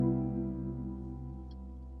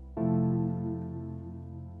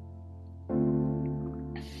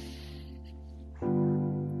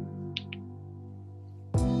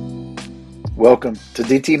Welcome to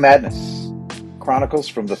DT Madness, Chronicles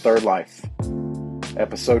from the Third Life,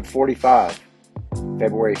 Episode 45,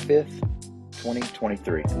 February 5th,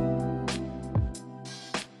 2023.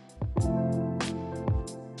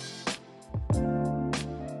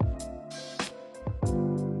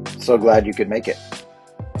 So glad you could make it.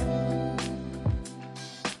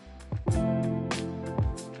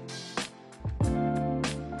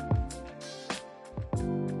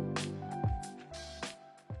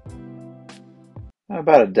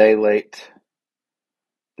 About a day late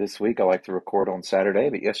this week. I like to record on Saturday,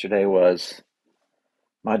 but yesterday was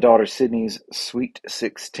my daughter Sydney's sweet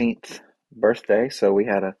 16th birthday, so we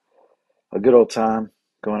had a good old time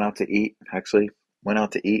going out to eat. Actually, went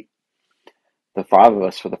out to eat, the five of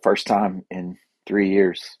us, for the first time in 3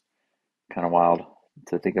 years. Kind of wild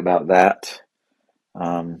to think about that.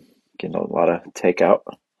 Getting a lot of takeout.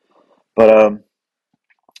 But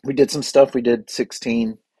we did some stuff. We did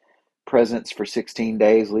 16 presents for 16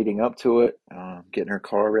 days leading up to it, getting her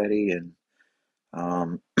car ready. And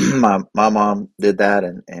my mom did that.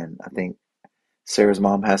 And I think Sarah's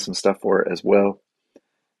mom has some stuff for it as well.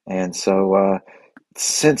 And so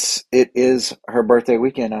since it is her birthday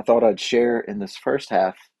weekend, I thought I'd share in this first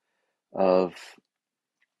half of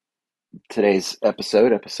today's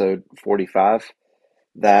episode 45,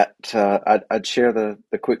 that I'd share the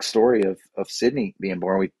quick story of Sydney being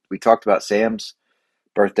born. We talked about Sam's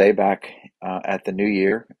birthday back at the New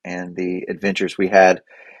Year and the adventures we had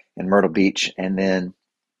in Myrtle Beach and then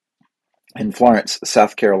in Florence,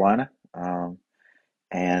 South Carolina.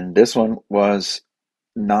 And this one was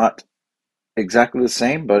not exactly the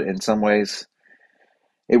same, but in some ways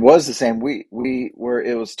it was the same. It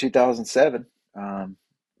was 2007,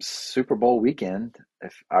 Super Bowl weekend,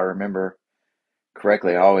 if I remember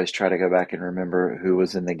correctly. I always try to go back and remember who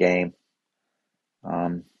was in the game,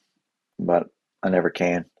 but I never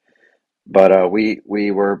can. But we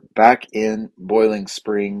were back in Boiling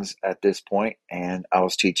Springs at this point, and I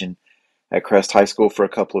was teaching at Crest High School for a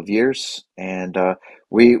couple of years, and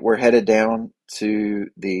we were headed down to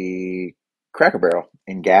the Cracker Barrel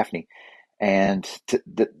in Gaffney, and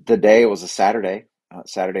the day was a Saturday,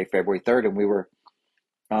 Saturday, February 3rd, and we were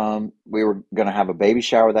going to have a baby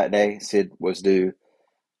shower that day. Sid was due,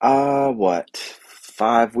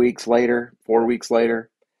 5 weeks later, 4 weeks later.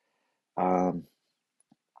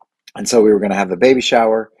 And so we were going to have the baby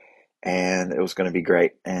shower, and it was going to be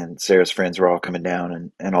great. And Sarah's friends were all coming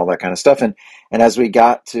down and all that kind of stuff. And as we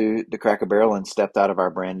got to the Cracker Barrel and stepped out of our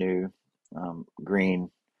brand new green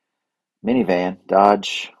minivan,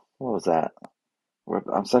 Dodge, what was that?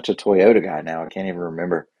 I'm such a Toyota guy now, I can't even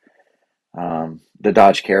remember. The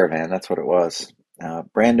Dodge Caravan, that's what it was.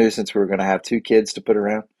 Brand new, since we were going to have two kids to put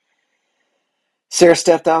around. Sarah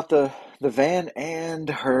stepped out the van and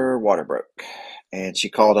her water broke. And she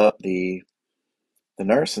called up the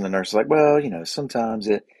nurse, and the nurse was like, well, sometimes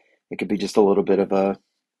it could be just a little bit of a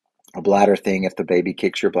bladder thing if the baby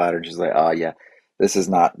kicks your bladder. And she's like, oh yeah, this is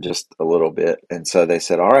not just a little bit. And so they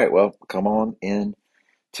said, all right, well, come on in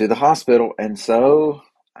to the hospital. And so,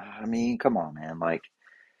 I mean, come on, man. Like,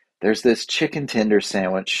 there's this chicken tender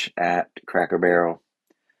sandwich at Cracker Barrel,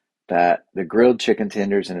 that the grilled chicken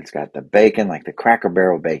tenders, and it's got the bacon, like the Cracker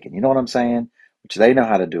Barrel bacon. You know what I'm saying? Which they know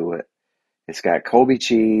how to do it. It's got Colby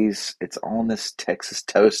cheese. It's on this Texas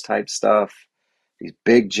toast type stuff. These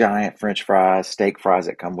big giant French fries, steak fries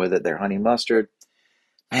that come with it. They're honey mustard.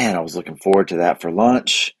 Man, I was looking forward to that for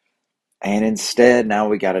lunch. And instead, now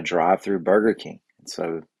we got to drive through Burger King. And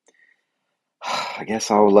so I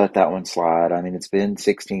guess I'll let that one slide. I mean, it's been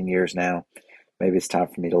 16 years now. Maybe it's time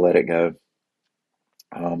for me to let it go.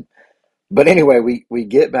 But anyway, we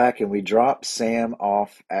get back and we drop Sam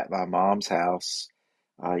off at my mom's house.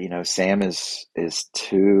 Sam is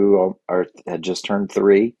two, or had just turned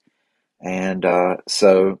three. And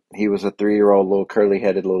so he was a 3-year-old little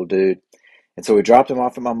curly-headed little dude. And so we dropped him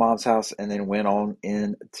off at my mom's house and then went on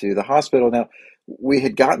into the hospital. Now, we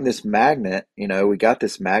had gotten this magnet, we got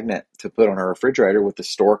this magnet to put on our refrigerator with the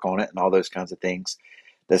stork on it and all those kinds of things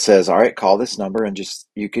that says, all right, call this number and just,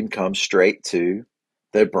 you can come straight to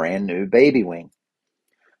the brand new baby wing.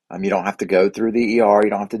 You don't have to go through the ER. You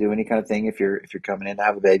don't have to do any kind of thing. If you're coming in to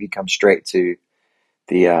have a baby, come straight to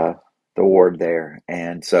the ward there.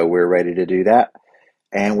 And so we're ready to do that.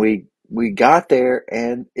 And we got there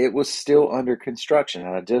and it was still under construction.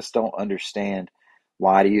 And I just don't understand,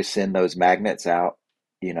 why do you send those magnets out,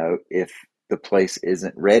 if the place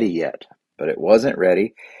isn't ready yet? But it wasn't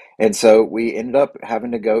ready. And so we ended up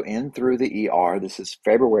having to go in through the ER. This is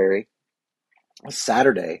February,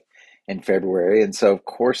 Saturday in February. And so, of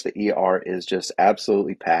course, the ER is just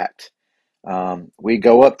absolutely packed. We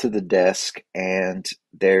go up to the desk, and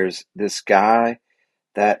there's this guy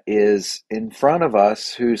that is in front of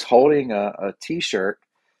us who's holding a t-shirt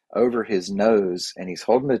over his nose, and he's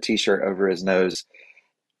holding the t-shirt over his nose,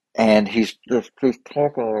 and he's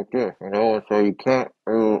talking like this, so you can't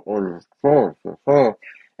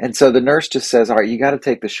and so the nurse just says, all right, you got to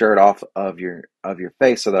take the shirt off of your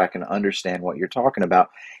face so that I can understand what you're talking about.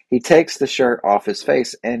 He takes the shirt off his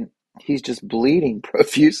face, and he's just bleeding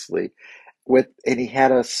profusely and he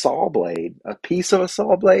had a saw blade, a piece of a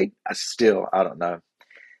saw blade. I don't know,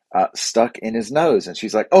 stuck in his nose. And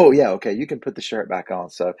she's like, "Oh yeah, okay, you can put the shirt back on."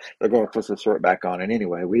 So they're going to put the shirt back on. And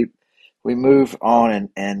anyway, we move on,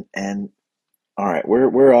 and all right,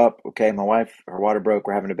 we're up. Okay, my wife, her water broke.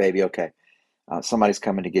 We're having a baby. Okay, somebody's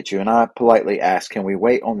coming to get you. And I politely asked, "Can we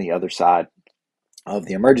wait on the other side of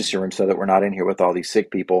the emergency room so that we're not in here with all these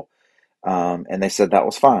sick people?" And they said that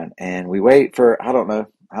was fine. And we wait for, I don't know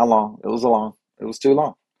how long. It was too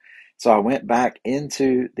long. So I went back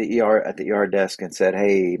into the ER at the ER desk and said,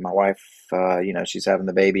 "Hey, my wife, she's having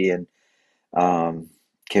the baby, and um,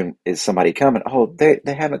 can is somebody coming?" "Oh, they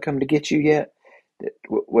haven't come to get you yet."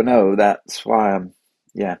 Well, no, that's why I'm,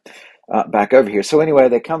 yeah, back over here. So anyway,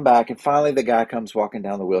 they come back, and finally the guy comes walking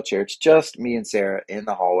down the wheelchair. It's just me and Sarah in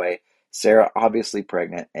the hallway. Sarah obviously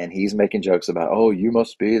pregnant, and he's making jokes about, "Oh, you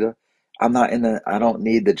must be the." I'm not in the. I don't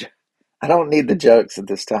need the. I don't need the jokes at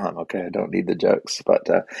this time. Okay, I don't need the jokes, but.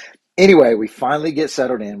 Anyway, we finally get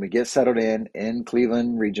settled in. We get settled in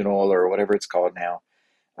Cleveland Regional or whatever it's called now.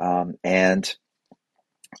 And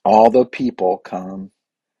all the people come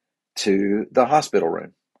to the hospital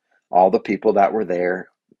room. All the people that were there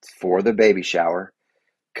for the baby shower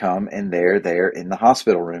come, and they're there in the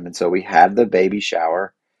hospital room. And so we had the baby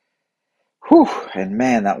shower. Whew, and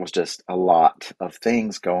man, that was just a lot of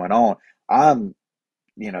things going on. I'm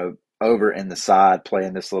over in the side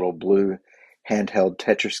playing this little blue handheld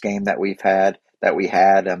Tetris game that we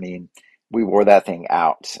had. I mean, we wore that thing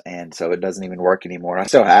out, and so it doesn't even work anymore. I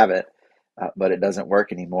still have it, but it doesn't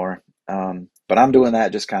work anymore. But I'm doing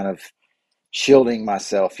that just kind of shielding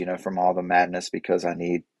myself, from all the madness because I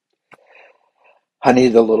needed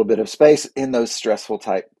a little bit of space in those stressful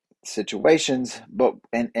type situations. But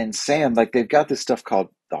and Sam, like they've got this stuff called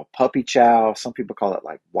the puppy chow. Some people call it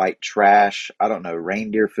like white trash. I don't know,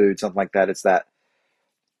 reindeer food, something like that. It's that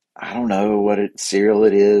I don't know what cereal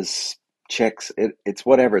it is. It's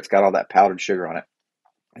whatever. It's got all that powdered sugar on it.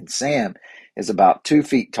 And Sam is about 2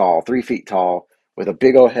 feet tall, 3 feet tall, with a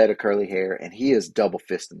big old head of curly hair, and he is double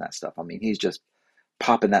fisting that stuff. I mean, he's just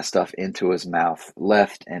popping that stuff into his mouth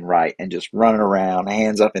left and right and just running around,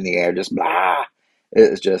 hands up in the air, just blah. It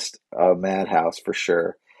is just a madhouse for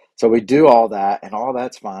sure. So we do all that, and all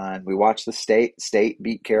that's fine. We watch the state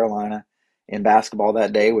beat Carolina in basketball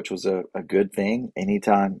that day, which was a good thing.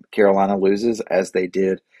 Anytime Carolina loses, as they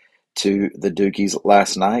did to the Dukies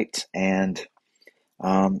last night, and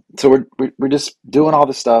so we're just doing all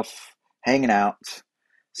this stuff, hanging out.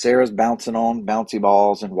 Sarah's bouncing on bouncy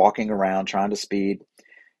balls and walking around, trying to speed,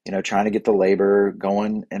 trying to get the labor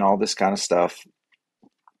going and all this kind of stuff.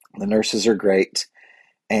 The nurses are great.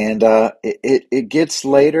 And it gets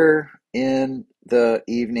later in the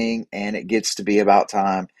evening, and it gets to be about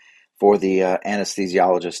time for the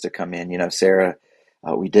anesthesiologist to come in. Sarah,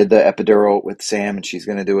 we did the epidural with Sam, and she's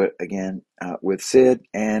going to do it again with Sid.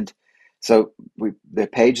 And so they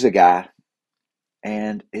page the guy,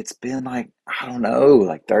 and it's been like, I don't know,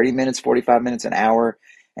 like 30 minutes, 45 minutes, an hour,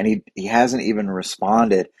 and he hasn't even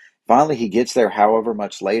responded. Finally he gets there however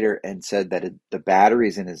much later and said that the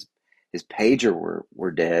batteries in his pager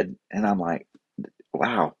were dead. And I'm like,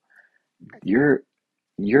 wow, you're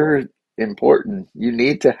you're important, you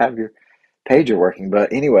need to have your pager working.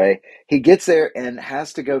 But anyway, he gets there and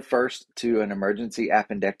has to go first to an emergency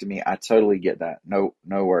appendectomy. I totally get that. No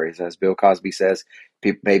worries. As Bill Cosby says,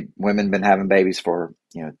 women been having babies for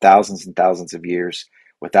thousands and thousands of years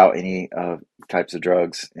without any types of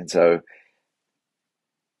drugs. And so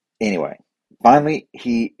anyway, finally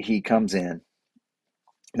he comes in.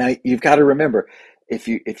 Now you've got to remember, if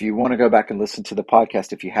you want to go back and listen to the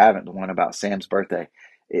podcast, if you haven't, the one about Sam's birthday,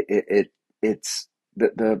 it's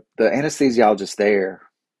the anesthesiologist there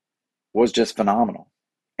was just phenomenal.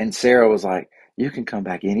 And Sarah was like, "You can come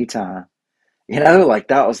back anytime." Like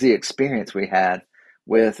that was the experience we had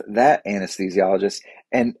with that anesthesiologist.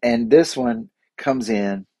 And this one comes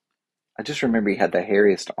in. I just remember he had the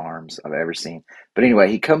hairiest arms I've ever seen. But anyway,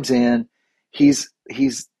 he comes in, his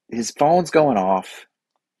phone's going off.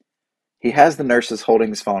 He has the nurses holding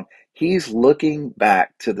his phone. He's looking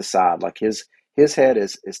back to the side, like his head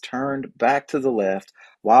is turned back to the left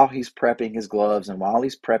while he's prepping his gloves and while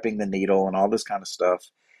he's prepping the needle and all this kind of stuff.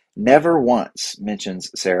 Never once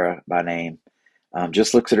mentions Sarah by name,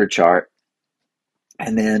 just looks at her chart,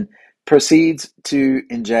 and then proceeds to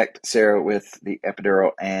inject Sarah with the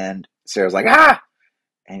epidural. And Sarah's like, ah!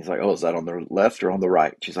 And he's like, oh, is that on the left or on the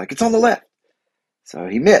right? She's like, it's on the left. So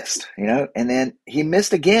he missed, and then he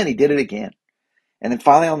missed again. He did it again. And then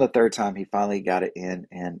finally on the third time, he finally got it in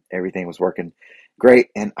and everything was working great.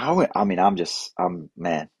 And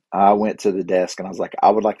man, I went to the desk and I was like,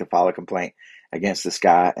 I would like to file a complaint against this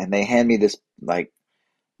guy. And they hand me this, like,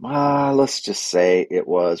 let's just say it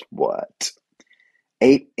was what,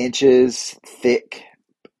 8 inches thick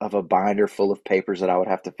of a binder full of papers that I would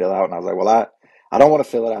have to fill out. And I was like, well, I don't want to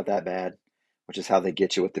fill it out that bad, which is how they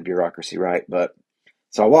get you with the bureaucracy, right? But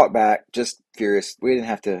so I walked back, just furious. We didn't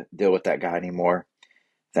have to deal with that guy anymore,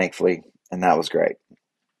 thankfully, and that was great.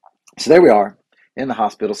 So there we are in the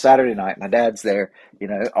hospital Saturday night. My dad's there,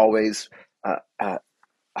 always uh, uh,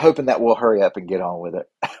 hoping that we'll hurry up and get on with it.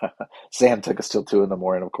 Sam took us till 2 in the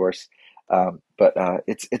morning, of course, but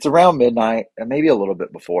it's around midnight, and maybe a little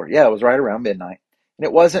bit before. Yeah, it was right around midnight, and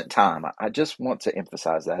it wasn't time. I just want to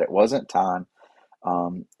emphasize that it wasn't time.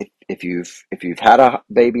 If you've had a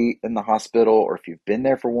baby in the hospital, or if you've been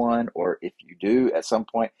there for one, or if you do at some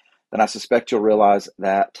point, then I suspect you'll realize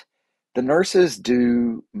that the nurses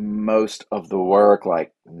do most of the work,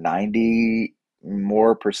 like 90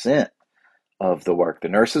 more percent of the work. The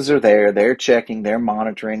nurses are there, they're checking, they're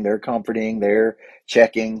monitoring, they're comforting, they're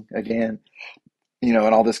checking again, and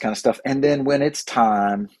all this kind of stuff. And then when it's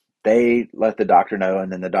time, they let the doctor know,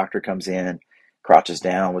 and then the doctor comes in, crouches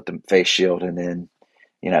down with the face shield, and then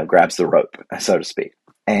grabs the rope, so to speak.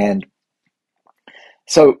 And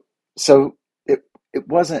so, so it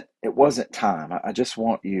wasn't time. I just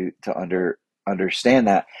want you to understand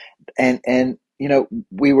that. And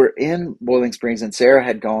we were in Boiling Springs, and Sarah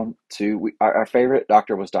had gone to our favorite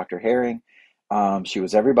doctor was Dr. Herring. She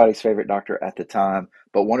was everybody's favorite doctor at the time,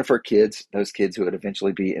 but one of her kids, those kids who would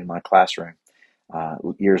eventually be in my classroom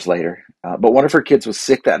years later. But one of her kids was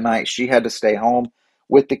sick that night. She had to stay home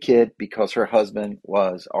with the kid because her husband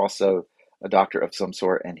was also a doctor of some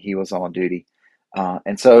sort, and he was on duty.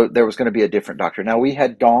 And so there was going to be a different doctor. Now, we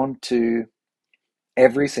had gone to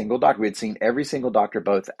every single doctor. We had seen every single doctor,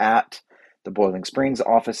 both at the Boiling Springs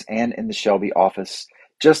office and in the Shelby office,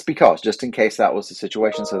 just in case that was the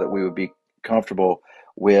situation, so that we would be comfortable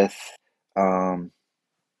with um,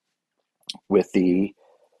 with the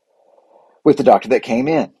doctor that came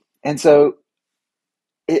in. And so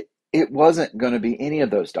it wasn't going to be any of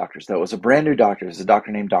those doctors, though. It was a brand new doctor. It was a doctor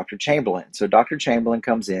named Dr. Chamberlain. So Dr. Chamberlain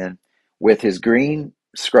comes in with his green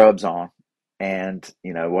scrubs on and,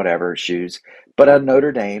 whatever, shoes, but a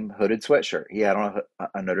Notre Dame hooded sweatshirt. He had on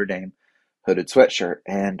a Notre Dame hooded sweatshirt.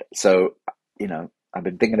 And so, I've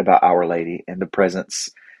been thinking about Our Lady and the presents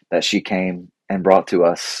that she came and brought to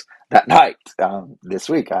us that night this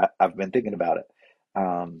week. I've been thinking about it.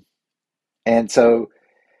 And so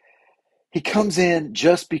he comes in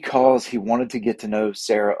just because he wanted to get to know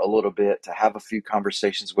Sarah a little bit, to have a few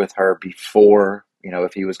conversations with her before,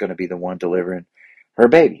 if he was going to be the one delivering her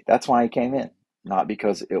baby. That's why he came in, not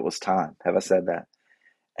because it was time. Have I said that?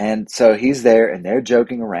 And so he's there, and they're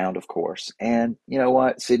joking around, of course. And you know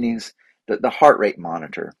what? Sydney's the heart rate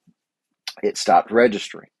monitor, it stopped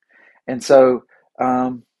registering. And so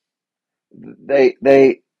um, they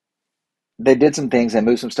they did some things and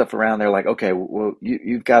moved some stuff around. They're like, okay, well,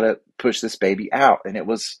 you've got to push this baby out. And it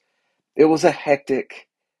was a hectic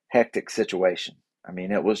situation. I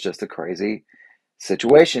mean, it was just a crazy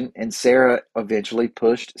situation. And Sarah eventually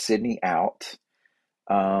pushed Sydney out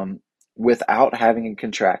um, without having a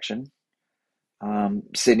contraction.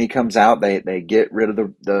 Sydney comes out. They get rid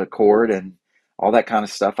of the cord and all that kind of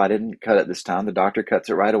stuff. I didn't cut it this time. The doctor cuts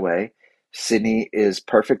it right away. Sydney is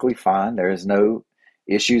perfectly fine. There is no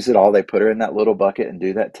issues at all. They put her in that little bucket and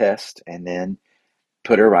do that test, and then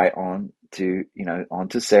put her right on to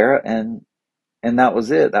onto Sarah, and that was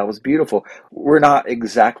it. That was beautiful. We're not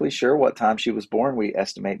exactly sure what time she was born. We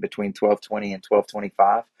estimate between 12:20 and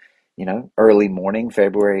 12:25. Early morning,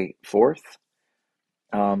 February 4th,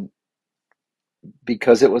 um,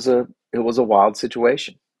 because it was a wild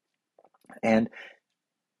situation, and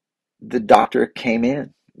the doctor came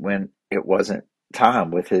in when it wasn't time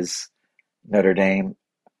with his Notre Dame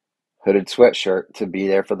hooded sweatshirt to be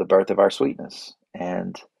there for the birth of our sweetness.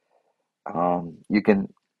 And you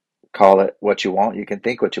can call it what you want, you can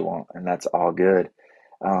think what you want, and that's all good.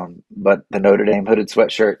 But the Notre Dame hooded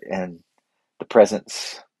sweatshirt and the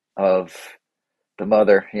presence of the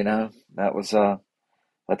mother,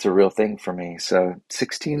 that's a real thing for me. So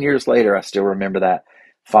 16 years later, I still remember that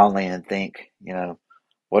fondly and think,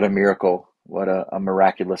 what a miracle, what a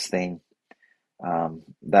miraculous thing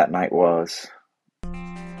that night was.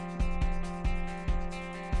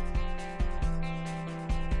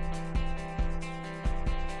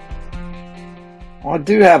 Well, I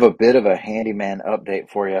do have a bit of a handyman update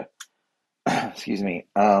for you. Excuse me.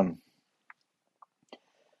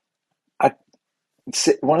 I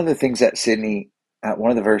One of the things that Sydney,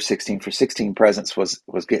 one of the very 16 for 16 presents was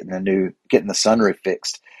getting the sunroof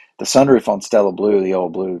fixed. The sunroof on Stella Blue, the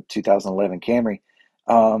old blue 2011 Camry,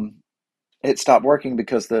 um, it stopped working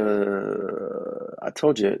because I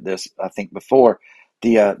told you this I think before,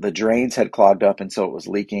 the drains had clogged up and so it was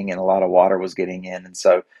leaking and a lot of water was getting in, and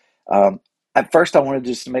so um, at first I wanted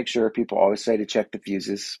just to make sure. People always say to check the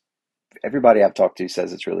fuses. Everybody I've talked to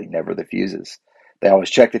says it's really never the fuses. They always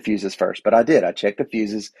check the fuses first, but I did. I checked the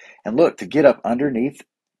fuses, and look, to get up underneath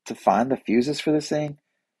to find the fuses for this thing,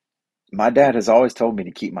 my dad has always told me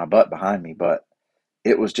to keep my butt behind me, but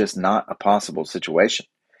it was just not a possible situation.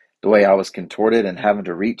 The way I was contorted and having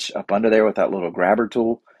to reach up under there with that little grabber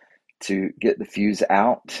tool to get the fuse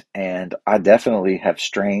out, and I definitely have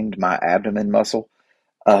strained my abdomen muscle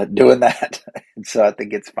doing that. And so I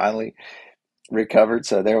think it's finally recovered.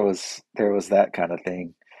 So there was that kind of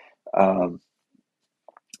thing. Um,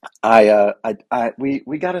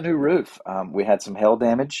 we got a new roof. We had some hail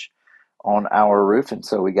damage on our roof, and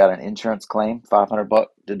so we got an insurance claim, $500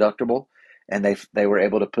 deductible, and they were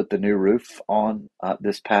able to put the new roof on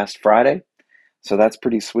this past Friday. So that's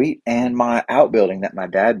pretty sweet. And my outbuilding that my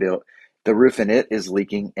dad built, the roof in it is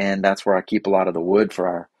leaking, and that's where I keep a lot of the wood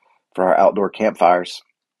for our outdoor campfires.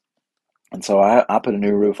 And so I put a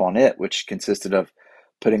new roof on it, which consisted of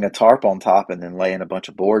putting a tarp on top and then laying a bunch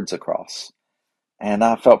of boards across. And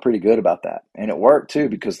I felt pretty good about that, and it worked too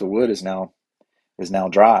because the wood is now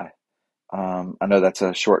dry. I know that's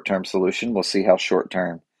a short term solution. We'll see how short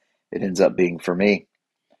term it ends up being for me.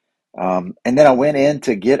 And then I went in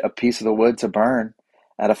to get a piece of the wood to burn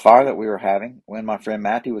at a fire that we were having when my friend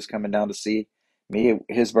Matthew was coming down to see me.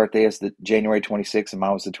 His birthday is the January 26th and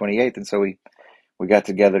mine was the 28th, and so we got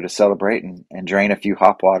together to celebrate and drain a few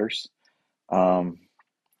hop waters. Um,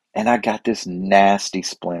 and I got this nasty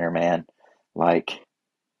splinter, man. Like,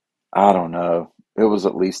 I don't know. It was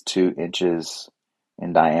at least 2 inches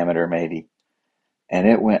in diameter, maybe. And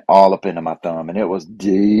it went all up into my thumb, and it was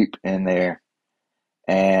deep in there.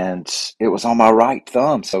 And it was on my right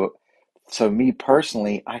thumb. So me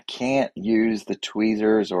personally, I can't use the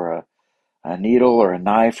tweezers or a needle or a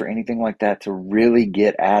knife or anything like that to really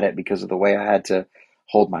get at it because of the way I had to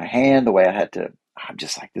hold my hand, the way I had to. I'm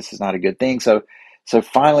just like, this is not a good thing. So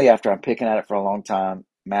finally, after I'm picking at it for a long time,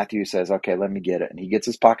 Matthew says, "Okay, let me get it," and he gets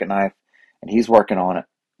his pocket knife and he's working on it,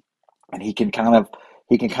 and he can kind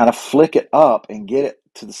of flick it up and get it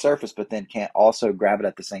to the surface, but then can't also grab it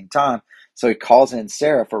at the same time. So he calls in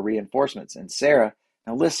Sarah for reinforcements, and Sarah.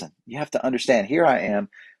 Now listen, you have to understand. Here I am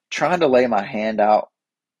trying to lay my hand out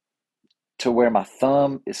to where my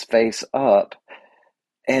thumb is face up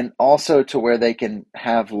and also to where they can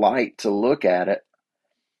have light to look at it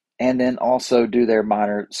and then also do their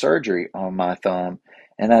minor surgery on my thumb.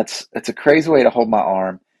 And it's a crazy way to hold my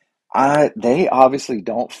arm. They obviously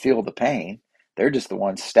don't feel the pain. They're just the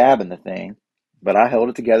ones stabbing the thing, but I held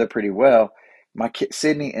it together pretty well. My kid,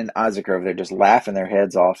 Sydney and Isaac are over there just laughing their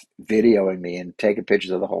heads off, videoing me and taking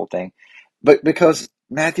pictures of the whole thing. But because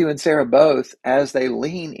Matthew and Sarah both, as they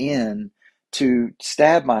lean in to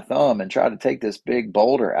stab my thumb and try to take this big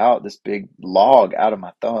boulder out, this big log out of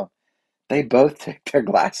my thumb, they both take their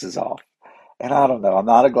glasses off. And I don't know, I'm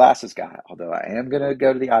not a glasses guy, although I am going to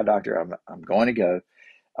go to the eye doctor. I'm going to go.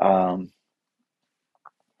 Um,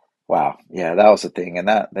 wow, yeah, that was the thing, and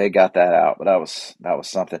that they got that out, but that was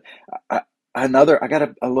something. I, I got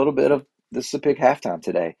a little bit of this is a big halftime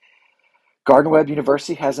today. Gardner Webb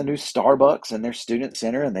University has a new Starbucks in their student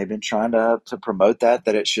center, and they've been trying to promote that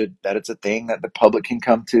it's a thing that the public can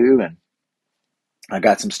come to. And I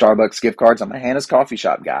got some Starbucks gift cards. I'm a Hannah's Coffee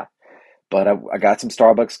Shop guy, but I got some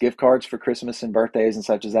Starbucks gift cards for Christmas and birthdays and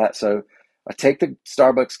such as that. So I take the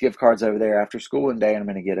Starbucks gift cards over there after school one day, and I'm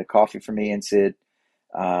going to get a coffee for me and Sid,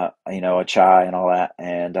 a chai and all that.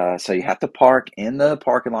 And so you have to park in the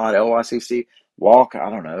parking lot, LYCC, walk, I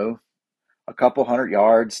don't know, a couple hundred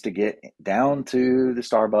yards to get down to the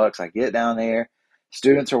Starbucks. I get down there.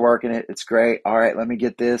 Students are working it. It's great. All right, let me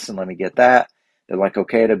get this and let me get that. They're like,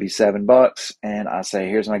 okay, it'll be $7. And I say,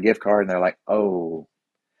 here's my gift card. And they're like, oh,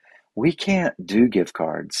 we can't do gift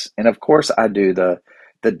cards. And of course I do the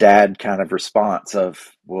dad kind of response of,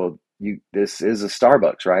 well, this is a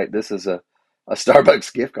Starbucks, right? This is a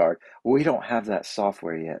Starbucks gift card. Well, we don't have that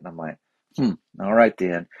software yet. And I'm like, all right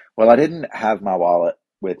then. Well, I didn't have my wallet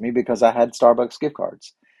with me because I had Starbucks gift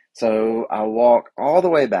cards. So I walk all the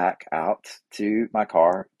way back out to my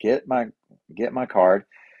car, get my card,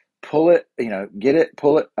 pull it, get it,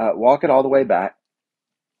 pull it, walk it all the way back,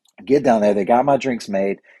 get down there. They got my drinks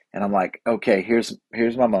made, and I'm like, okay, here's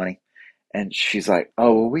my money. And she's like,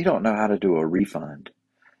 oh, well, we don't know how to do a refund.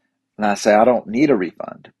 And I say, I don't need a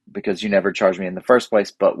refund because you never charged me in the first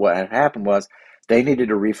place. But what had happened was they needed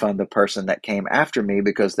to refund the person that came after me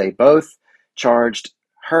because they both charged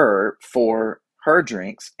her for her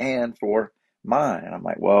drinks and for mine. And I'm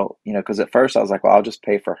like, well, because at first I was like, well, I'll just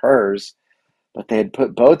pay for hers, but they had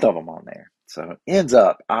put both of them on there. So it ends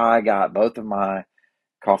up I got both of my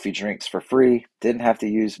coffee drinks for free. Didn't have to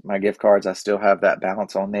use my gift cards. I still have that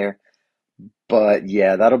balance on there. But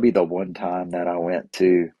yeah, that'll be the one time that I went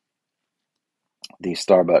to the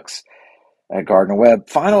Starbucks at Gardner Webb.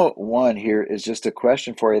 Final one here is just a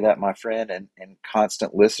question for you that my friend and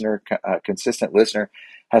constant listener, consistent listener,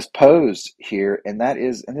 has posed here, and that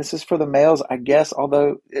is, and this is for the males, I guess,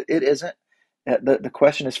 although it isn't. The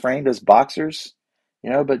question is framed as boxers,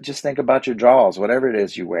 but just think about your draws, whatever it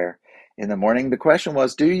is you wear in the morning. The question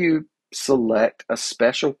was, do you select a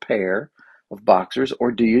special pair of boxers,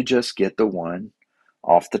 or do you just get the one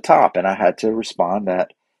off the top? And I had to respond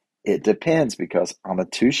that it depends because I'm a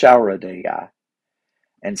 2 shower a day guy.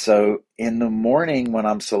 And so in the morning when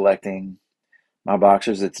I'm selecting my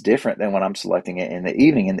boxers, it's different than when I'm selecting it in the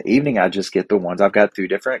evening. In the evening, I just get the ones. I've got two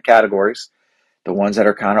different categories. The ones that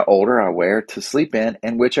are kind of older, I wear to sleep in,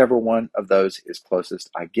 and whichever one of those is closest,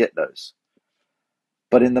 I get those.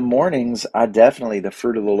 But in the mornings, I definitely the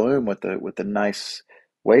Fruit of the Loom with the nice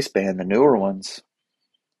waistband, the newer ones.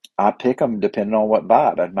 I pick them depending on what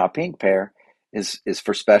vibe. And my pink pair is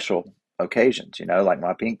for special occasions. Like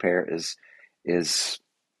my pink pair is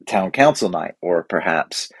town council night, or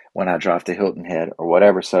perhaps when I drive to Hilton Head or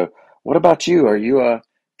whatever. So, what about you?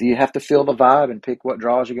 Do you have to feel the vibe and pick what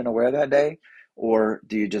draws you're going to wear that day, or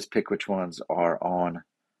do you just pick which ones are on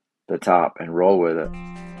the top and roll with it?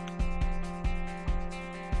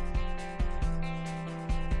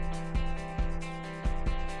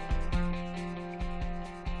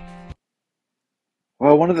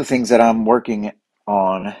 Well, one of the things that I'm working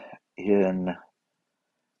on in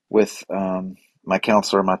with my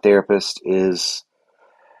counselor, my therapist, is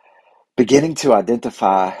beginning to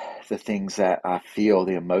identify the things that I feel,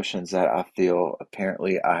 the emotions that I feel.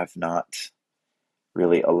 Apparently, I have not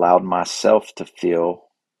really allowed myself to feel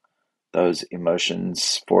those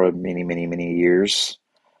emotions for many, many, many years.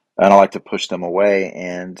 And I like to push them away.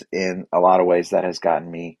 And in a lot of ways, that has gotten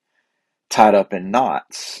me tied up in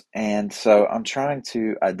knots. And so I'm trying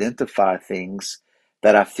to identify things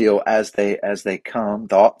that I feel as they come,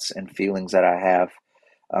 thoughts and feelings that I have,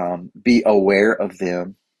 be aware of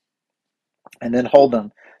them, and then hold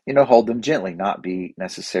them gently, not be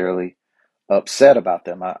necessarily upset about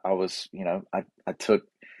them. I was, I took,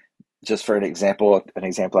 just for an example I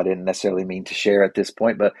didn't necessarily mean to share at this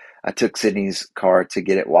point, but I took Sydney's car to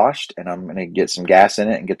get it washed, and I'm going to get some gas in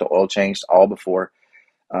it and get the oil changed all before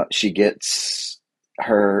she gets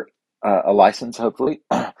her a license, hopefully.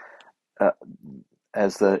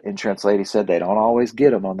 As the insurance lady said, they don't always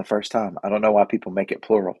get them on the first time. I don't know why people make it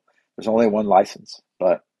plural. There's only one license,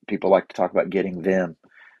 but people like to talk about getting them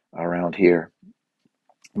around here.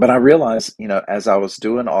 But I realized, as I was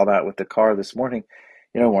doing all that with the car this morning,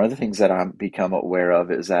 one of the things that I've become aware of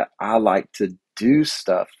is that I like to do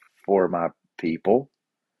stuff for my people,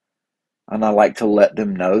 and I like to let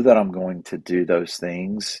them know that I'm going to do those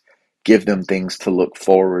things, give them things to look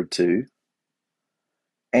forward to.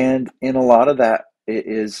 And in a lot of that, it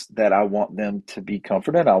is that I want them to be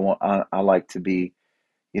comforted. I like to be,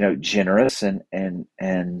 generous and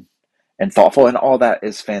thoughtful, and all that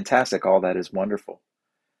is fantastic. All that is wonderful.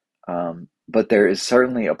 But there is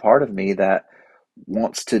certainly a part of me that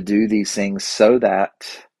wants to do these things so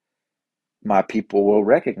that my people will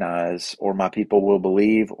recognize, or my people will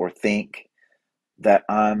believe or think that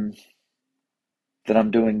I'm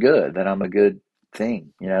doing good, that I'm a good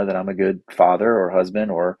thing, that I'm a good father or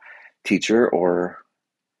husband or teacher or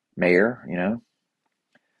mayor,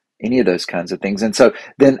 any of those kinds of things. And so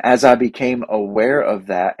then as I became aware of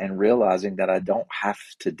that and realizing that I don't have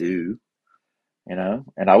to do, and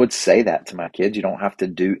I would say that to my kids, you don't have to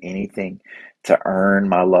do anything to earn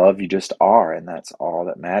my love. You just are, and that's all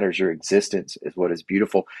that matters. Your existence is what is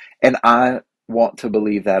beautiful. And I want to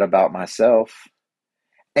believe that about myself.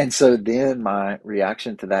 And so then my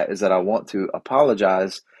reaction to that is that I want to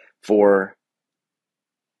apologize for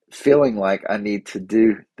feeling like I need to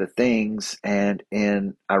do the things. And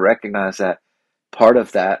I recognize that part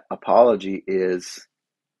of that apology is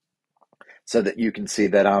so that you can see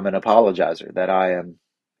that I'm an apologizer, that I am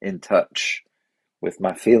in touch with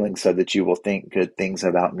my feelings so that you will think good things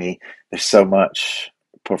about me. There's so much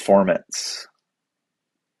performance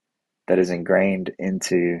that is ingrained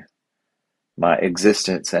into my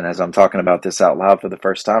existence. And as I'm talking about this out loud for the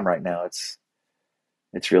first time right now,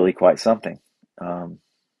 it's really quite something. Um,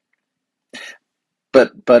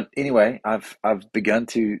 but anyway, I've begun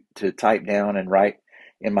to type down and write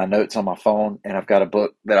in my notes on my phone, and I've got a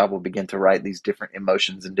book that I will begin to write these different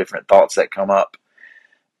emotions and different thoughts that come up,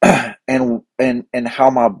 and how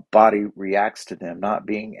my body reacts to them. Not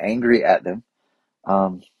being angry at them.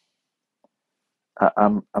 Um,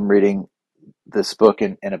 I'm reading this book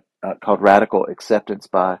called Radical Acceptance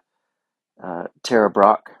by Tara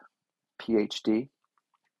Brach, PhD,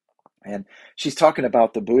 and she's talking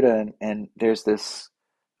about the Buddha, and there's this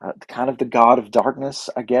kind of the god of darkness,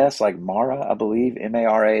 I guess, like Mara, I believe.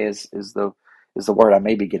 Mara is the word. I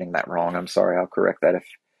may be getting that wrong. I'm sorry. I'll correct that if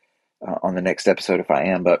on the next episode if I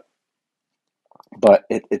am. But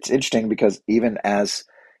it's interesting because even as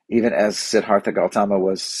Siddhartha Gautama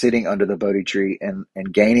was sitting under the Bodhi tree and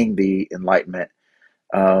gaining the enlightenment,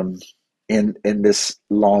 um, in this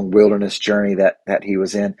long wilderness journey that he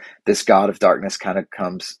was in, this god of darkness kind of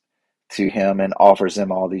comes to him and offers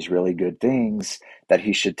him all these really good things that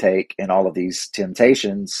he should take and all of these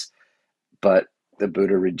temptations, but the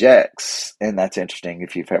Buddha rejects. And that's interesting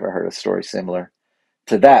if you've ever heard a story similar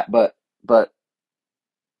to that. But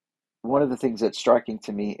one of the things that's striking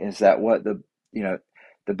to me is that what you know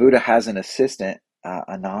the Buddha has an assistant,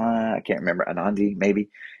 Anand, I can't remember, Anandi maybe.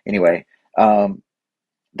 Anyway, um,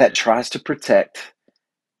 that tries to protect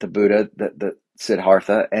the Buddha, the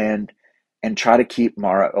Siddhartha, and try to keep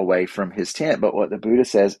Mara away from his tent. But what the Buddha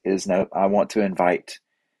says is, no, I want to invite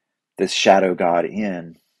this shadow god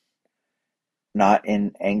in, not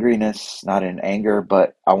in angriness, not in anger,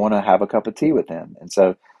 but I want to have a cup of tea with him. And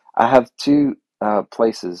so I have two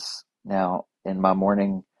places now in my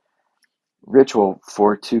morning ritual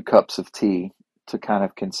for 2 cups of tea to kind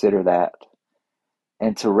of consider that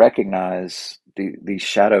and to recognize these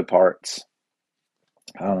shadow parts,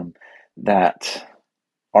 um, that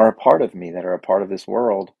are a part of me, that are a part of this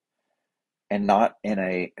world, and not in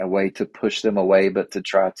a way to push them away, but to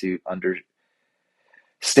try to understand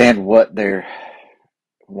what they're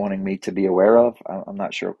wanting me to be aware of. I'm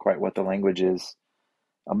not sure quite what the language is.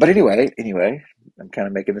 But anyway, I'm kind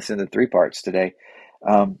of making this into 3 parts today.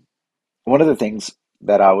 Um, One of the things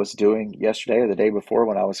that I was doing yesterday or the day before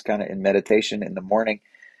when I was kind of in meditation in the morning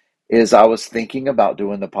is I was thinking about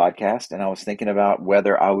doing the podcast, and I was thinking about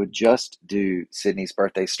whether I would just do Sydney's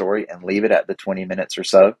birthday story and leave it at the 20 minutes or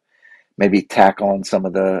so, maybe tack on some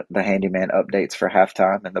of the handyman updates for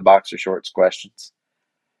halftime and the boxer shorts questions.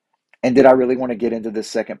 And did I really want to get into this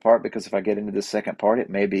second part? Because if I get into this second part, it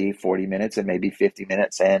may be 40 minutes, it may be 50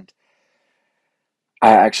 minutes, and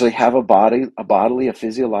I actually have a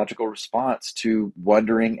physiological response to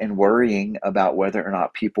wondering and worrying about whether or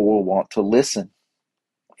not people will want to listen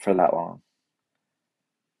for that long.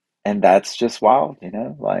 And that's just wild,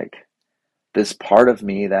 like this part of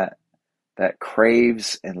me that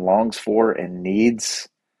craves and longs for and needs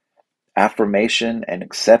affirmation and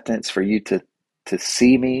acceptance for you to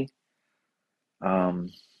see me.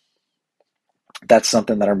 Um, that's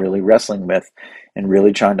something that I'm really wrestling with and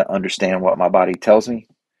really trying to understand what my body tells me,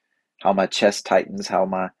 how my chest tightens,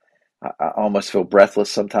 I almost feel breathless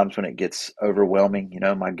sometimes when it gets overwhelming.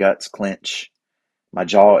 My guts clench, my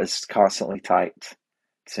jaw is constantly tight.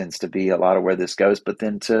 Tends to be a lot of where this goes, but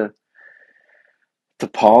then to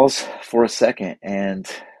pause for a second, and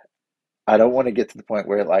I don't want to get to the point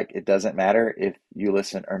where like it doesn't matter if you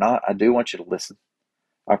listen or not. I do want you to listen.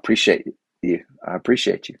 I appreciate you. I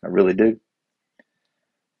appreciate you. I really do.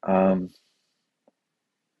 Um,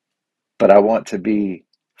 but I want to be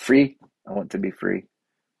free. I want to be free.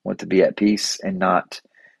 I want to be at peace and not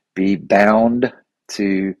be bound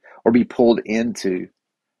to or be pulled into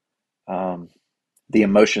um, the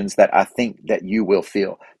emotions that I think that you will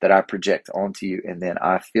feel, that I project onto you, and then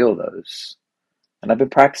I feel those. And I've been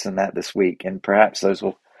practicing that this week, and perhaps those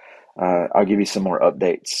will. I'll give you some more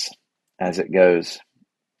updates as it goes.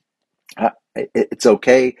 It's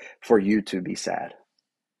okay for you to be sad,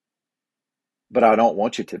 but I don't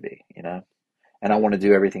want you to be. And I want to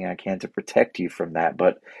do everything I can to protect you from that.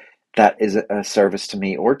 But that isn't a service to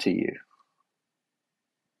me or to you,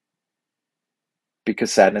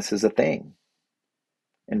 because sadness is a thing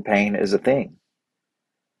and pain is a thing.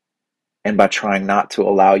 And by trying not to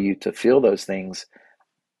allow you to feel those things,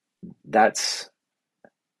 that's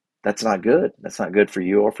that's not good. That's not good for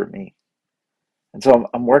you or for me. And so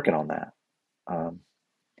I'm working on that. Um,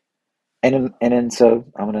 and so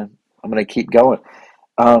I'm gonna keep going.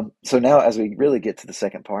 So now, as we really get to the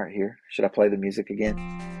second part here, should I play the music again?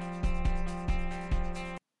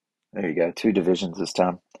 There you go. Two divisions this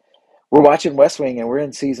time. We're watching West Wing, and we're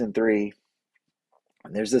in season three.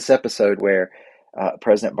 And there's this episode where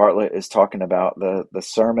President Bartlett is talking about the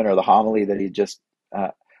sermon or the homily that he just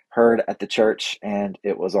uh, heard at the church, and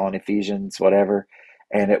it was on Ephesians, whatever,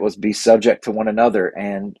 and it was be subject to one another.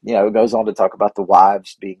 And it goes on to talk about the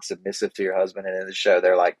wives being submissive to your husband. And in the show,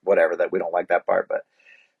 they're like, whatever, that we don't like that part,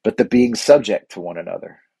 but the being subject to one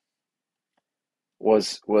another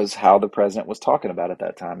was how the president was talking about at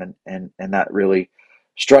that time, and that really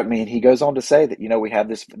struck me. And he goes on to say that we have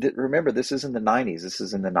this. Remember, this is in the '90s. This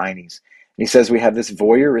is in the '90s. And he says we have this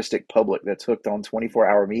voyeuristic public that's hooked on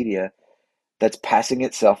 24-hour media that's passing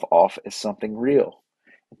itself off as something real.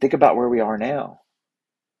 Think about where we are now.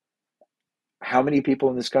 How many people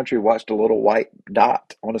in this country watched a little white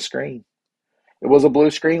dot on a screen? It was a blue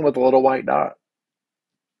screen with a little white dot.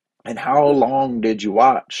 And how long did you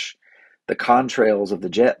watch the contrails of the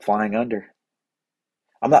jet flying under?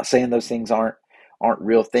 I'm not saying those things aren't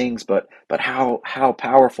real things, but how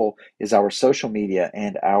powerful is our social media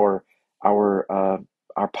and our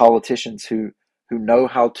politicians who know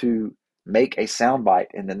how to make a soundbite,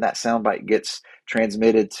 and then that soundbite gets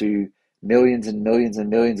transmitted to millions and millions and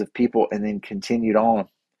millions of people, and then continued on,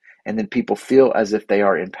 and then people feel as if they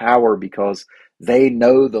are in power because they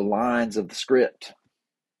know the lines of the script.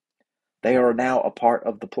 They are now a part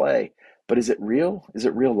of the play. But is it real? Is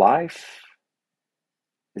it real life?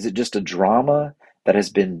 Is it just a drama that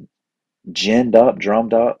has been ginned up,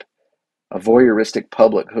 drummed up? A voyeuristic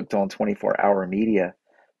public hooked on 24-hour media,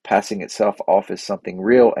 passing itself off as something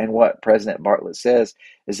real. And what President Bartlett says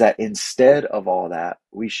is that instead of all that,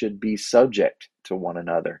 we should be subject to one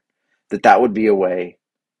another. That would be a way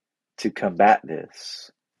to combat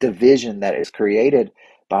this division that is created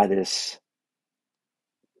by this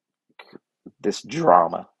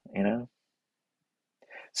drama.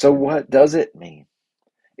 So what does it mean?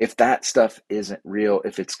 If that stuff isn't real,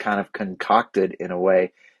 if it's kind of concocted in a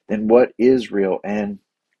way, then what is real? And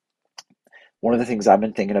one of the things I've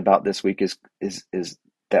been thinking about this week is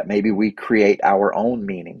that maybe we create our own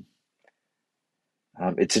meaning.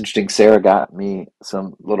 It's interesting. Sarah got me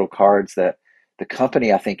some little cards that the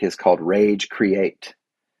company I think is called Rage Create,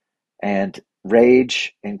 and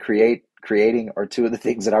rage and creating are two of the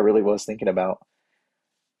things that I really was thinking about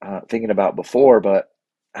before. But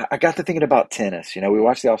I got to thinking about tennis. We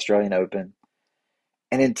watched the Australian Open.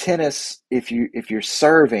 And in tennis, if you're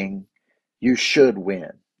serving, you should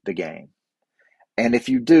win the game. And if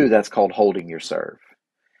you do, that's called holding your serve.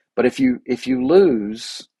 But if you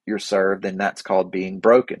lose your serve, then that's called being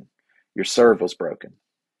broken. Your serve was broken.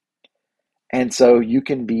 And so you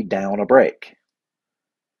can be down a break.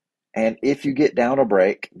 And if you get down a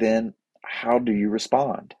break, then how do you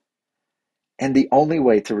respond? And the only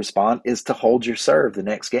way to respond is to hold your serve the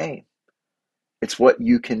next game. It's what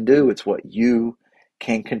you can do. It's what you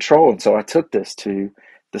can control. And so I took this to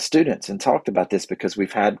the students and talked about this because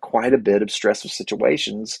we've had quite a bit of stressful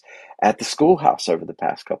situations at the schoolhouse over the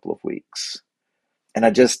past couple of weeks. And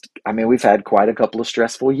we've had quite a couple of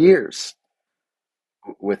stressful years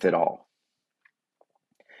with it all.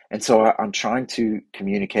 And so I'm trying to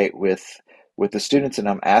communicate with the students, and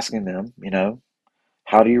I'm asking them,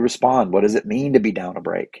 how do you respond? What does it mean to be down a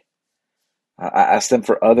break? I asked them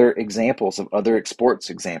for other examples of other sports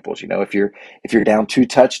examples. If you're down two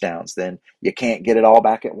touchdowns, then you can't get it all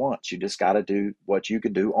back at once. You just got to do what you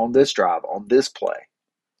can do on this drive, on this play.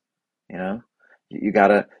 You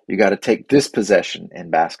gotta take this possession in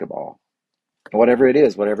basketball, whatever it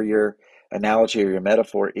is, whatever your analogy or your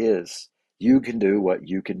metaphor is. You can do what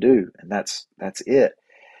you can do, and that's it.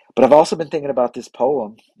 But I've also been thinking about this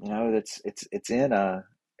poem. It's in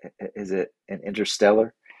is it an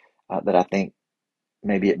Interstellar that I think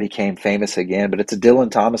maybe it became famous again, but it's a Dylan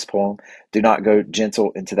Thomas poem. Do not go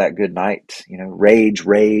gentle into that good night. Rage,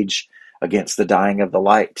 rage against the dying of the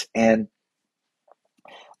light. And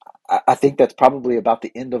I think that's probably about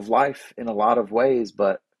the end of life in a lot of ways,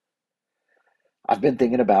 but I've been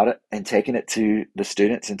thinking about it and taking it to the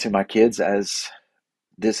students and to my kids as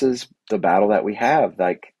this is the battle that we have.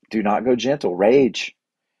 Like, do not go gentle, rage.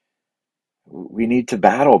 We need to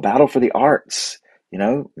battle for the arts,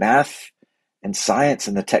 math and science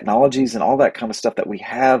and the technologies and all that kind of stuff that we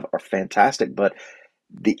have are fantastic, but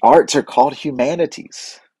the arts are called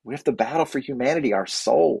humanities. We have to battle for humanity, our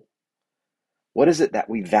soul. What is it that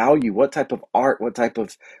we value? What type of art? What type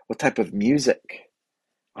of music?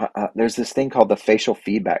 There's this thing called the facial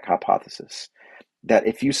feedback hypothesis, that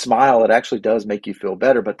if you smile, it actually does make you feel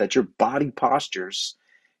better, but that your body postures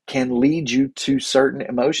can lead you to certain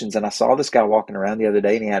emotions. And I saw this guy walking around the other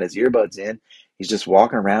day and he had his earbuds in. He's just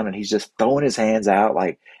walking around and he's just throwing his hands out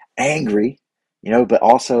like angry, but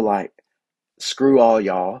also like, screw all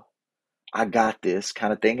y'all. I got this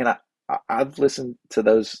kind of thing. And I've listened to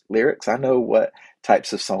those lyrics. I know what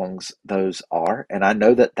types of songs those are. And I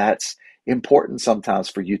know that that's important sometimes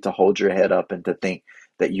for you to hold your head up and to think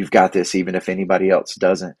that you've got this, even if anybody else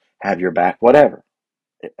doesn't have your back, whatever.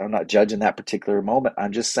 I'm not judging that particular moment.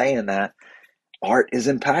 I'm just saying that art is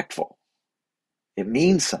impactful. It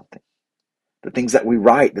means something. The things that we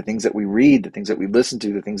write, the things that we read, the things that we listen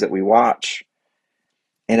to, the things that we watch.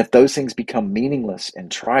 And if those things become meaningless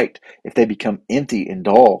and trite, if they become empty and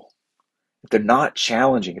dull, if they're not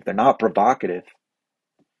challenging, if they're not provocative,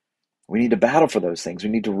 we need to battle for those things.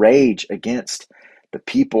 We need to rage against the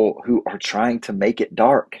people who are trying to make it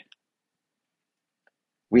dark.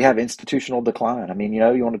 We have institutional decline. I mean, you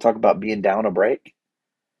want to talk about being down a break?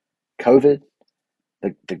 COVID,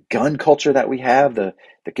 the gun culture that we have, the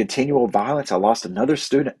continual violence. I lost another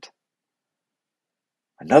student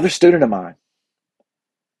of mine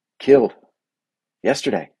killed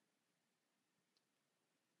yesterday,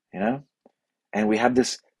 you know? And we have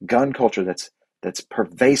this gun culture that's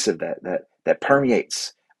pervasive, that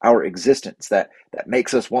permeates our existence, that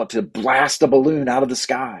makes us want to blast a balloon out of the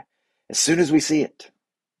sky as soon as we see it.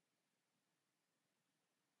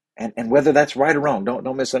 And whether that's right or wrong,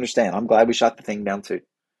 don't misunderstand. I'm glad we shot the thing down too.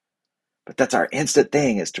 But that's our instant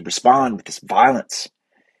thing, is to respond with this violence.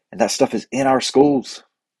 And that stuff is in our schools.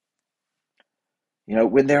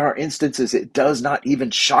 When there are instances, it does not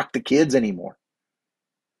even shock the kids anymore.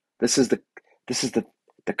 This is the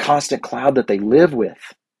constant cloud that they live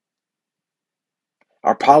with.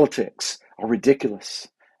 Our politics are ridiculous.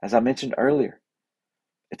 As I mentioned earlier,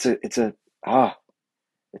 it's a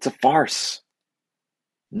farce.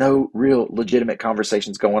 No real legitimate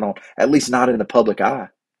conversations going on, at least not in the public eye.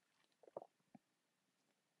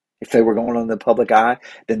 If they were going on in the public eye,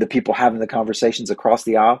 then the people having the conversations across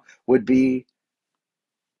the aisle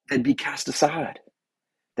they'd be cast aside.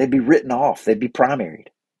 They'd be written off. They'd be primaried.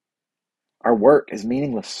 Our work is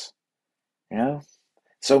meaningless. You know,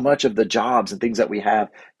 so much of the jobs and things that we have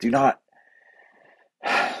do not,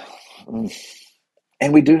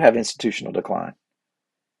 and we do have institutional decline.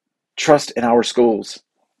 Trust in our schools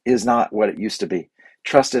is not what it used to be.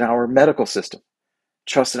 Trust in our medical system,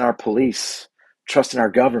 trust in our police, trust in our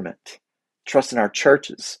government, trust in our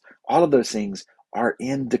churches. All of those things are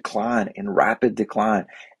in decline, in rapid decline.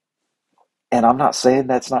 And I'm not saying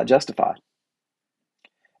that's not justified.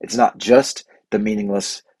 It's not just the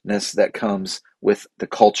meaninglessness that comes with the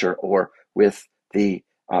culture or with the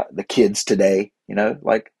kids today.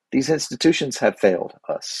 Like, these institutions have failed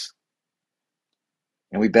us,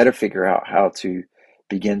 and we better figure out how to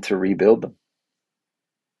begin to rebuild them.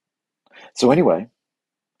 So anyway,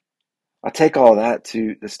 I take all that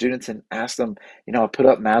to the students and ask them. I put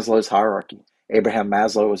up Maslow's hierarchy. Abraham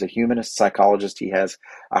Maslow was a humanist psychologist. He has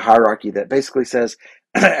a hierarchy that basically says,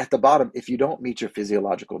 at the bottom, if you don't meet your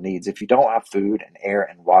physiological needs, if you don't have food and air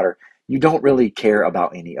and water, you don't really care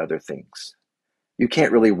about any other things. You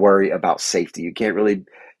can't really worry about safety. You can't really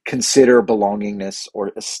consider belongingness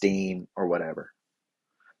or esteem or whatever.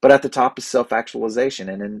 But at the top is self-actualization,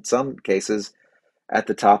 and in some cases, at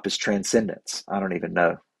the top is transcendence. I don't even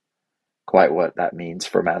know quite what that means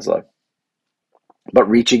for Maslow. But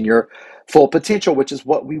reaching your full potential, which is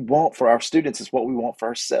what we want for our students, is what we want for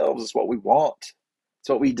ourselves, is what we want. It's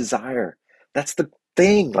what we desire. That's the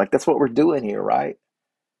thing. Like, that's what we're doing here, right?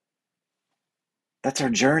 That's our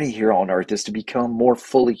journey here on earth, is to become more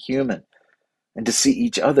fully human and to see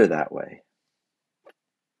each other that way.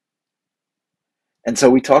 And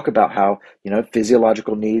so we talk about how,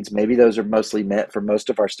 physiological needs, maybe those are mostly met for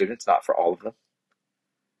most of our students, not for all of them.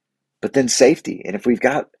 But then safety. And if we've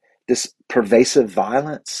got this pervasive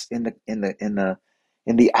violence in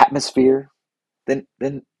the atmosphere, then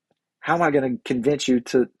how am I going to convince you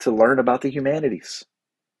to learn about the humanities?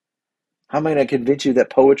 How am I going to convince you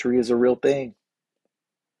that poetry is a real thing?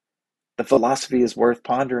 That philosophy is worth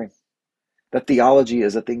pondering? That theology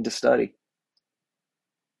is a thing to study?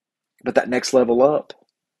 But that next level up,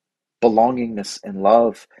 belongingness and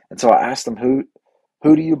love. And so I asked them, who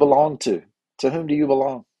do you belong to? To whom do you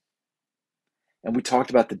belong? And we talked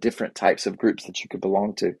about the different types of groups that you could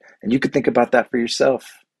belong to. And you could think about that for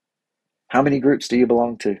yourself. How many groups do you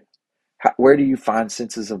belong to? Where do you find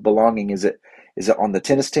senses of belonging? Is it on the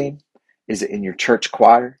tennis team? Is it in your church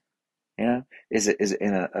choir? Is it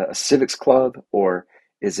in a civics club, or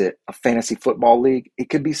is it a fantasy football league? It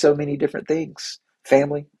could be so many different things.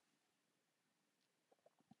 Family,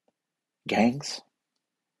 gangs.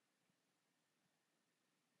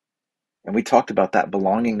 And we talked about that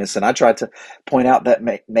belongingness. And I tried to point out that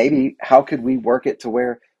maybe how could we work it to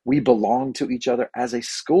where we belong to each other as a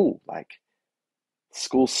school? Like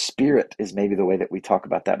school spirit is maybe the way that we talk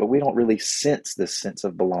about that, but we don't really sense this sense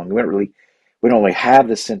of belonging. We don't really have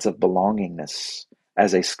this sense of belongingness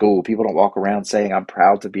as a school. People don't walk around saying, I'm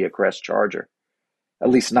proud to be a Crest Charger. At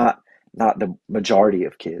least not the majority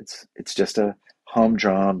of kids. It's just a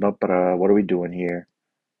humdrum, what are we doing here?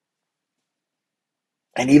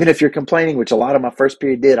 And even if you're complaining, which a lot of my first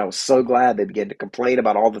period did, I was so glad they began to complain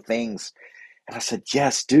about all the things. And I said,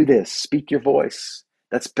 yes, do this. Speak your voice.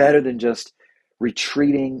 That's better than just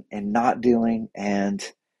retreating and not doing and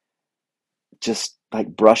just like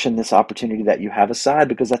brushing this opportunity that you have aside,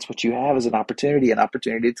 because that's what you have is an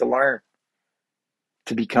opportunity to learn,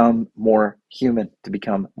 to become more human, to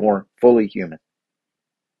become more fully human.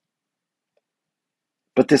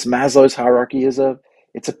 But this Maslow's hierarchy it's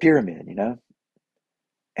a pyramid,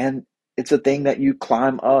 and it's a thing that you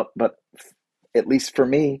climb up. But at least for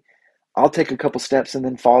me, I'll take a couple steps and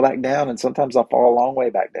then fall back down, and sometimes I'll fall a long way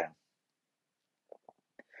back down.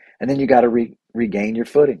 And then you got to regain your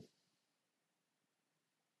footing.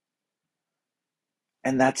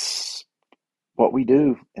 And that's what we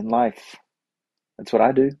do in life. That's what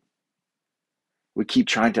I do. We keep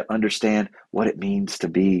trying to understand what it means to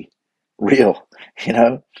be real, you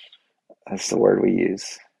know? That's the word we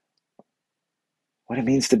use. What it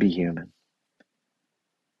means to be human.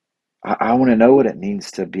 I want to know what it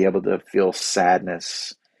means to be able to feel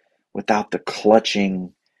sadness without the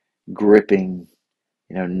clutching, gripping,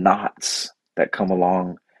 knots that come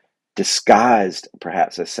along, disguised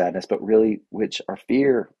perhaps as sadness, but really which are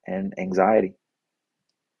fear and anxiety.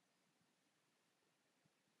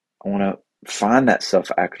 I want to find that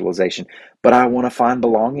self-actualization, but I want to find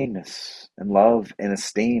belongingness and love and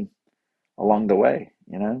esteem along the way,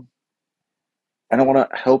 And I want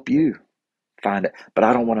to help you find it, but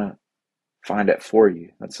I don't want to find it for you.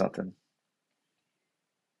 That's something.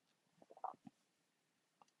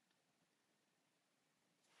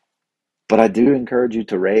 But I do encourage you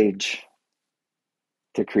to rage,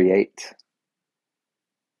 to create,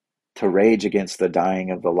 to rage against the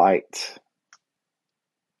dying of the light,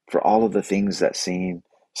 for all of the things that seem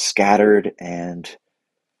scattered and,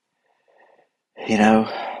 you know,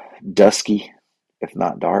 dusky, if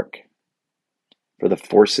not dark, for the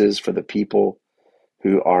forces, for the people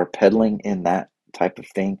who are peddling in that type of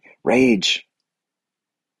thing. Rage.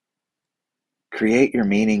 Create your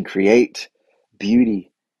meaning, create beauty,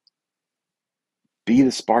 be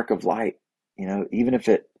the spark of light, even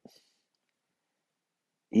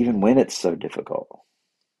when it's so difficult.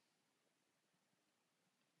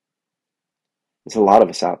 There's a lot of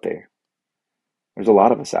us out there. There's a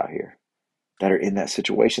lot of us out here that are in that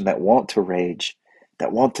situation, that want to rage,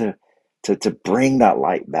 that want to bring that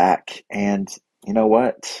light back. And you know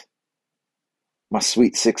what? My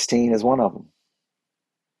sweet 16 is one of them.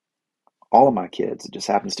 All of my kids, it just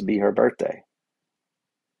happens to be her birthday.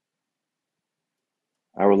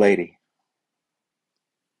 Our Lady.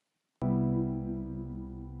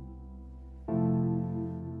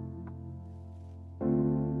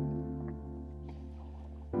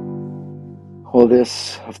 Well,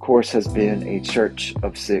 this, of course, has been a Church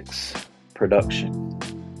of Six production.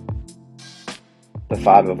 The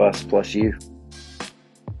five of us plus you.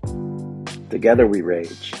 Together we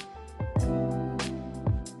rage.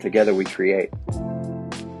 Together we create.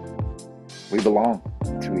 We belong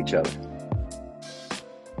to each other.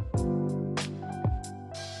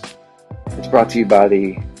 It's brought to you by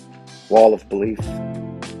the Wall of Belief,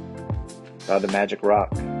 by the Magic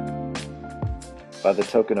Rock, by the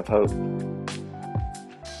Token of Hope,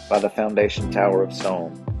 by the Foundation Tower of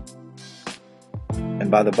Stone,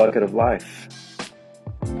 and by the Bucket of Life.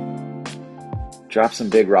 Drop some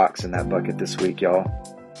big rocks in that bucket this week, y'all.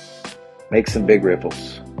 Make some big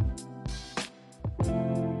ripples.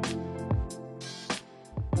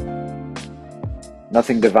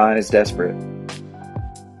 Nothing divine is desperate.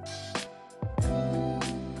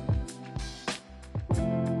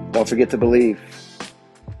 Don't forget to believe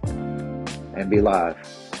and be live.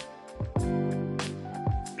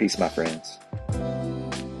 Peace, my friends.